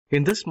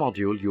In this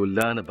module, you will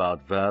learn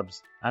about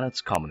verbs and its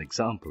common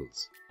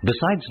examples.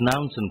 Besides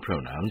nouns and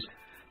pronouns,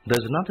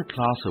 there's another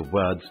class of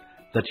words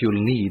that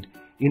you'll need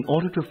in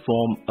order to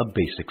form a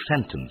basic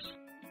sentence.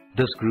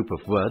 This group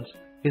of words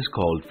is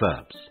called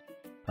verbs.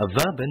 A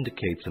verb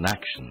indicates an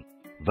action.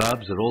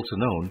 Verbs are also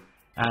known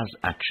as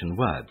action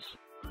words.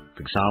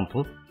 For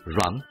example,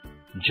 run,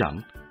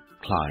 jump,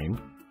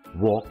 climb,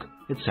 walk,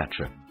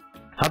 etc.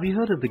 Have you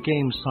heard of the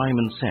game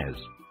Simon Says?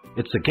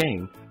 It's a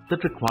game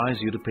that requires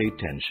you to pay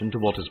attention to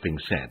what is being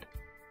said.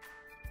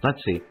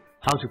 Let's see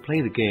how to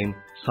play the game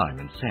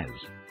Simon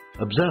Says.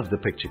 Observe the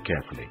picture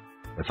carefully.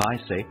 If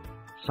I say,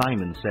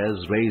 Simon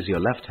says raise your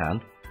left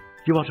hand,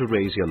 you are to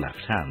raise your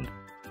left hand.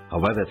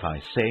 However, if I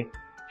say,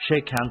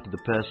 shake hand to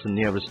the person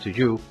nearest to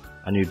you,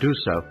 and you do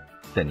so,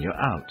 then you're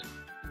out.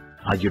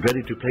 Are you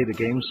ready to play the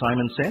game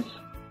Simon Says?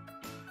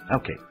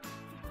 Okay.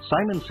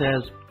 Simon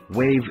says,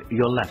 wave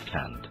your left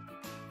hand.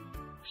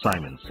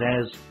 Simon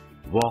says,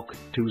 walk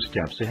 2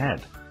 steps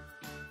ahead.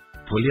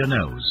 Pull your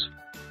nose.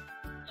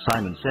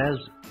 Simon says,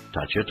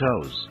 touch your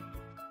toes.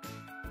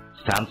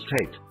 Stand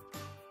straight.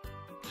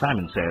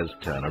 Simon says,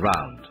 turn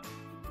around.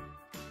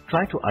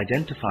 Try to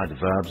identify the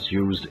verbs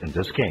used in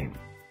this game.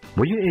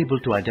 Were you able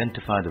to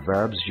identify the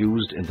verbs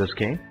used in this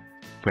game?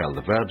 Well,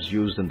 the verbs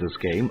used in this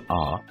game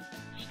are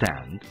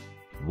stand,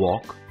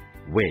 walk,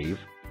 wave,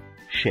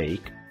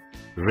 shake,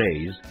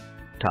 raise,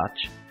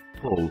 touch,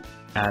 pull,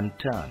 and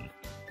turn.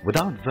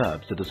 Without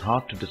verbs, it is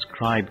hard to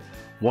describe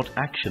what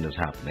action is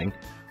happening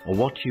or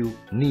what you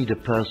need a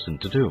person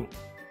to do.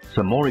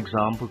 Some more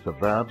examples of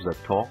verbs are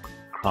talk,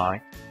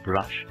 cry,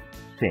 brush,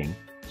 sing,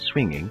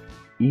 swinging,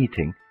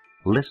 eating,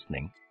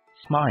 listening,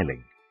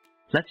 smiling.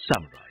 Let's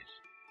summarize.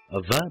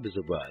 A verb is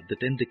a word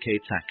that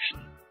indicates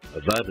action.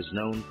 A verb is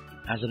known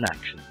as an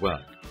action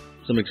word.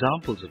 Some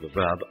examples of a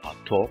verb are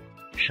talk,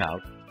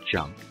 shout,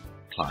 jump,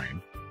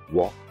 climb,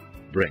 walk,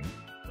 bring,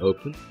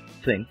 open,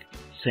 think,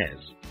 says.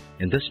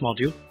 In this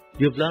module,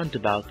 you've learned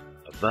about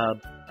a verb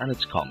and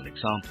its common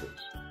examples.